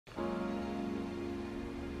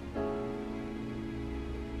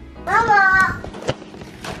Mama!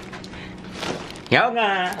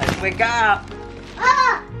 Yoga, let's wake up!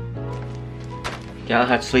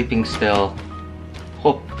 Galahad's sleeping still.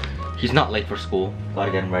 Hope he's not late for school.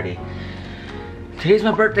 Gotta get him ready. Today's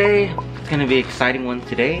my birthday. It's gonna be an exciting one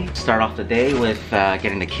today. Start off the day with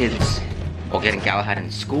getting the kids, or getting Galahad in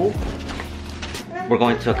school. We're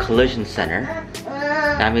going to a collision center.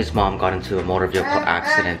 Nami's mom got into a motor vehicle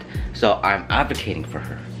accident, so I'm advocating for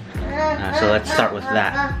her. So let's start with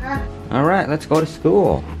that. Alright, let's go to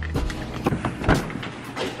school.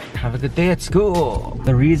 Have a good day at school.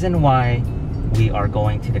 The reason why we are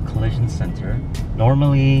going to the collision center,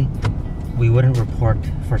 normally we wouldn't report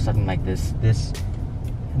for something like this. This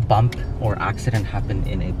bump or accident happened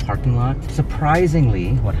in a parking lot.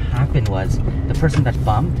 Surprisingly, what happened was the person that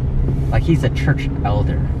bumped, like, he's a church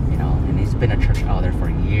elder, you know, and he's been a church elder for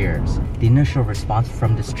years. The initial response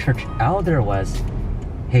from this church elder was,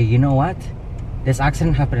 hey, you know what? This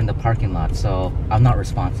accident happened in the parking lot, so I'm not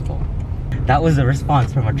responsible. That was the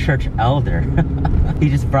response from a church elder. He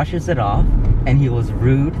just brushes it off, and he was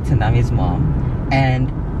rude to Nami's mom. And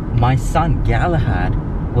my son, Galahad,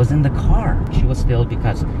 was in the car. She was still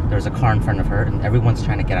because there's a car in front of her and everyone's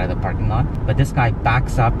trying to get out of the parking lot. But this guy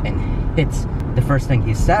backs up and hits. The first thing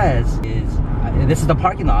he says is, this is the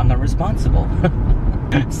parking lot, I'm not responsible.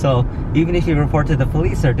 So even if you report to the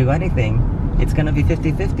police or do anything, it's gonna be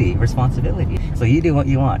 50-50 responsibility. So you do what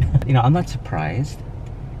you want. You know, I'm not surprised.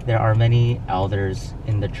 There are many elders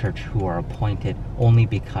in the church who are appointed only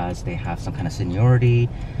because they have some kind of seniority,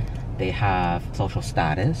 they have social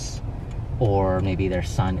status, or maybe their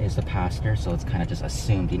son is a pastor, so it's kind of just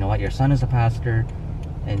assumed, you know what, your son is a pastor,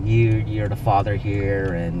 and you're the father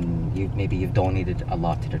here, and maybe you've donated a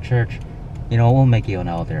lot to the church, you know, we'll make you an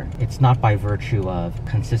elder. It's not by virtue of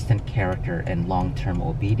consistent character and long-term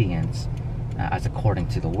obedience as according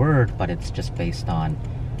to the word, but it's just based on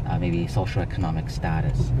maybe socioeconomic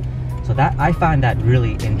status. So that, I find that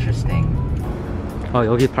really interesting. Oh,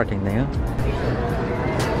 여기 parking네요.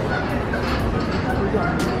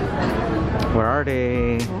 Where are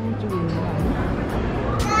they?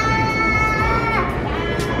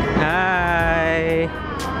 Hi.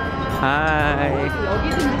 Hi.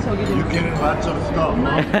 You're getting lots of stuff.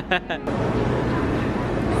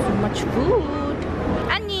 So much food.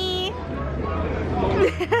 Annie.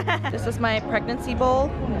 This is my pregnancy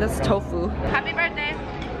bowl. This is tofu. Happy birthday.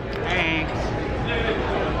 Thanks.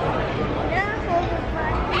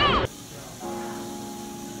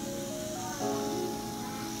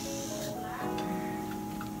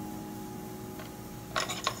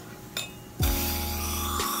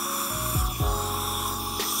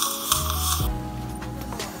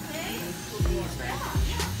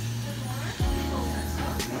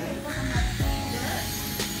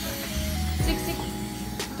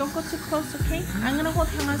 Don't go too close, okay? I'm gonna hold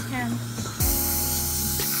Hannah's hand.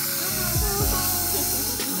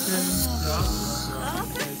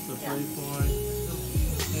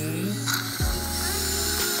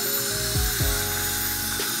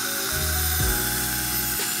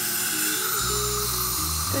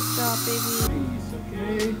 Good job,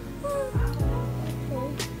 baby.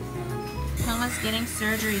 Hannah's getting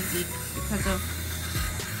surgery, Zeke, because of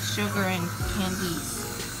sugar and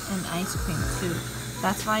candies and ice cream too.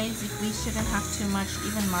 That's why we shouldn't have too much,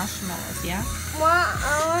 even marshmallows, yeah?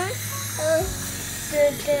 Mom,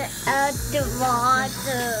 the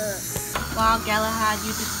water. Wow, Galahad, you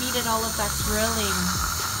defeated all of that drilling.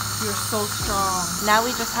 You're so strong. Now we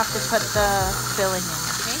just have to put the filling in,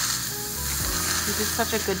 okay? You did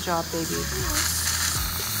such a good job, baby.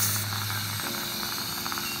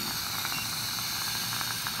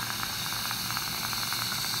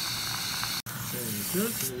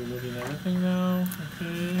 Good. So we're moving everything now.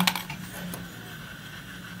 Okay.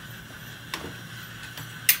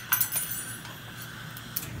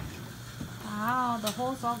 Wow, the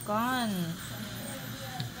hole's all gone.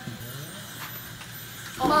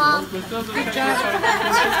 Mom, Good job. Good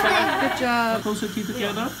job. Close your teeth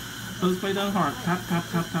together. Close by down hard. Tap, tap,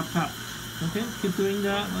 tap, tap, tap. Okay, keep doing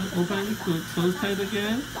that. Open, good. Close tight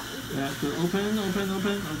again. Yeah, good. Open, open,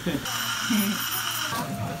 open. Okay.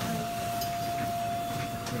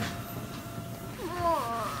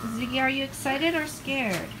 Ziggy, are you excited or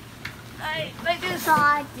scared? I'm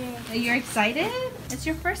excited. You're excited? It's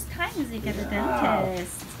your first time, Zeke, at the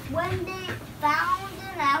dentist. When they found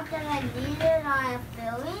it out that I needed a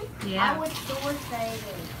filling, Yeah. I was so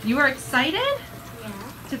excited. You were excited Yeah.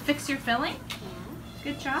 to fix your filling?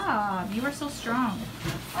 Good job. You were so strong.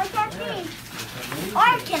 I can't see.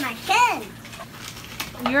 Or can I can?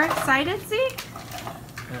 You're excited, Zeke?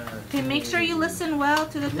 Okay, make sure you listen well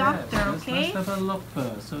to the doctor, okay? Let's have a look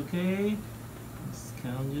first, okay?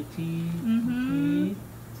 Count your teeth. Mm-hmm.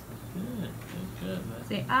 Good.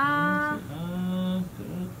 Say ah.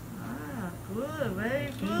 Good. Good,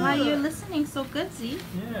 very good. Why are you listening so good, Zeke?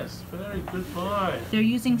 Yes, very good boy. They're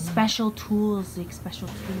using special tools, Zeke. Special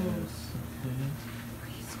tools.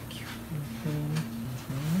 He's so cute.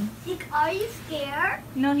 Zeke, are you scared?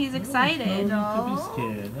 No, he's excited. Nothing to be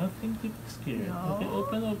scared. Nothing to be scared. No.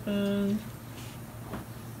 Okay, open.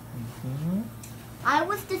 I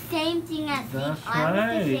was the same thing as Zeke. That's I was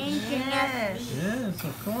right. the same thing as Zeke. Yes,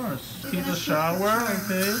 of course. See the shower,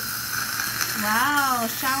 okay? Wow,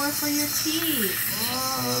 shower for your teeth.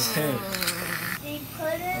 Okay. They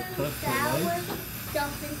put in the shower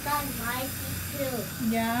stuff inside my teeth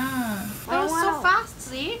too. Yeah. That was so fast,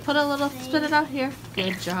 Zeke. Put a little, spit it out here.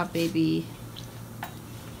 Good job, baby.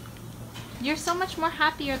 You're so much more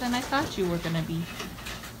happier than I thought you were gonna be.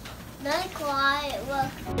 Look why it was.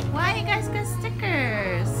 Why you guys got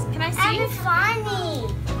stickers? Can I see? And it's funny.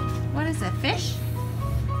 What is it? Fish?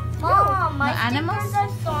 Mom, my The animals? stickers are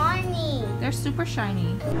funny. They're super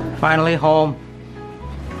shiny. Finally home.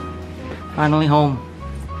 Finally home.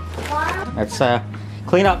 Let's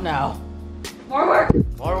clean up now. More work.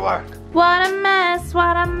 More work. What a mess,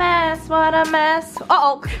 what a mess, what a mess.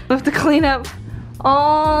 Uh-oh. We have to clean up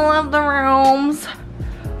all of the rooms.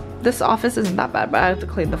 This office isn't that bad, but I have to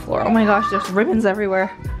clean the floor. Oh my gosh, there's ribbons everywhere.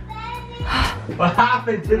 What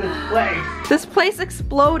happened to this place? This place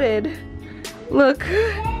exploded. Look.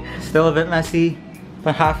 Still a bit messy,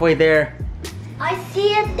 but halfway there. I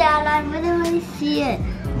see it, Dad. I really see it.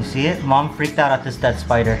 You see it? Mom freaked out at this dead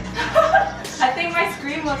spider. I think my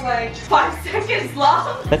scream was like 5 seconds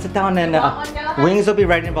long. Let's sit down and wings will be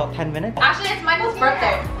ready in about 10 minutes. Actually, it's Michael's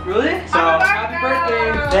birthday. Really? So, happy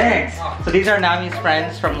birthday! Thanks! So these are Nami's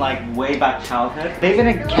friends from like way back childhood. They've been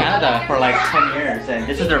in Canada for like 10 years and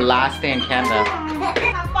this is their last day in Canada.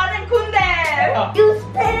 Have fun in Kunde. You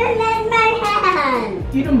spit it in my hand.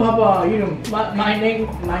 이름 봐봐 이름 my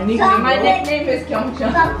nickname is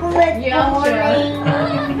Kyungcheon. Chocolate Yeah,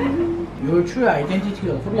 morning. Your true identity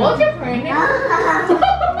of What's your friend name? I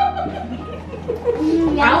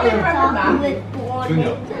only remember Chocolate morning.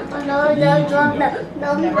 No.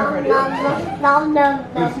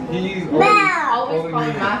 Always call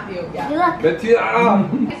him Matthew. Yeah. Look,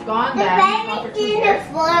 He's gone the then. baby is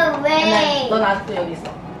far away. 넌 아직도 여기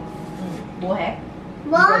있어. 뭐해?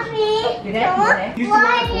 Mommy, 그래? stop 뭐해?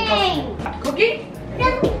 flying. 거기?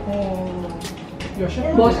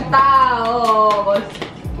 멋있다 멋있다.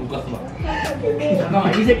 멋있어.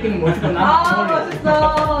 잠깐만 이 새끼는 멋있고 나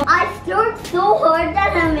멋있어. I stroked so hard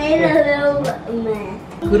that I made a little mess.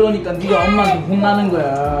 그러니까 네가 엄마한테 혼나는 거야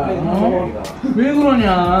어? 왜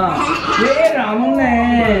그러냐 왜 애를 안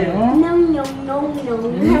혼내 어? No, no, no,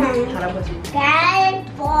 no. 할아버지.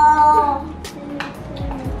 Careful.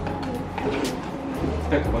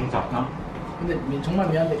 근데 정말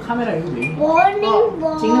미안한데 카메라 여기 왜 있는 거야?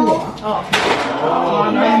 Morning 찍는 ball.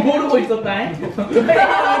 거야? 난 모르고 있었다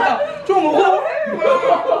좀 오고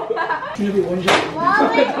준혁이 원샷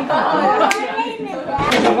Morning ball.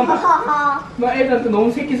 나 애들한테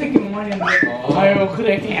너무 새끼 멍하니 했는데 아유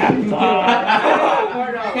그래 괜찮아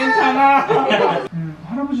괜찮아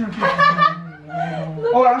할아버지랑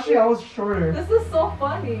Oh actually I was shorter This is so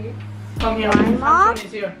funny. Come here Mom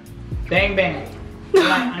is here Bang bang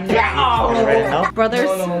I'm Ready now? Brothers.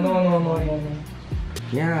 No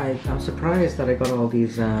Yeah, I'm surprised that I got all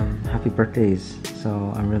these happy birthdays.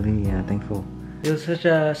 So I'm really thankful. It was such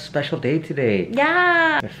a special day today.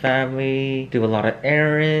 Yeah. My family, do a lot of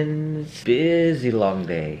errands. Busy long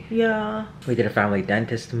day. Yeah. We did a family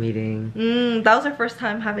dentist meeting. That was our first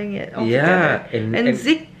time having it all Yeah, together. and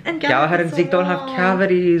Zeke and Galahad and so Zeke don't have long.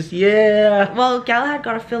 cavities. Yeah. Well, Galahad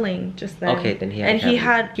got a filling just then. Okay, then he had and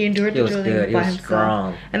cavities. he endured He the was drilling good. He by was himself.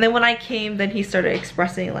 strong. And then when I came, then he started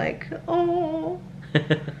expressing like, oh.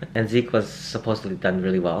 And Zeke was supposedly done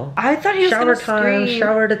really well. I thought he was Shower gonna time, scream.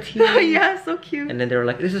 shower the teeth. Yeah, so cute. And then they were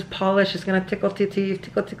like, this is polish, it's gonna tickle teeth,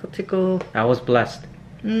 tickle, tickle, tickle. I was blessed.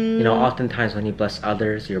 You know, oftentimes when you bless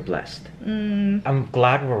others, you're blessed. I'm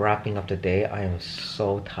glad we're wrapping up the day. I am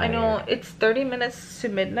so I tired. know, it's 30 minutes to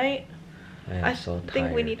midnight. I am so tired. I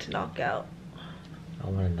think we need to knock out. I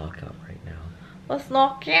want to knock out right now. Let's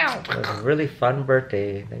knock out. It was a really fun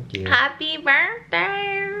birthday. Thank you. Happy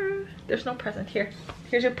birthday. There's no present here.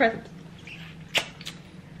 Here's your present.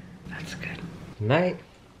 That's good. Night.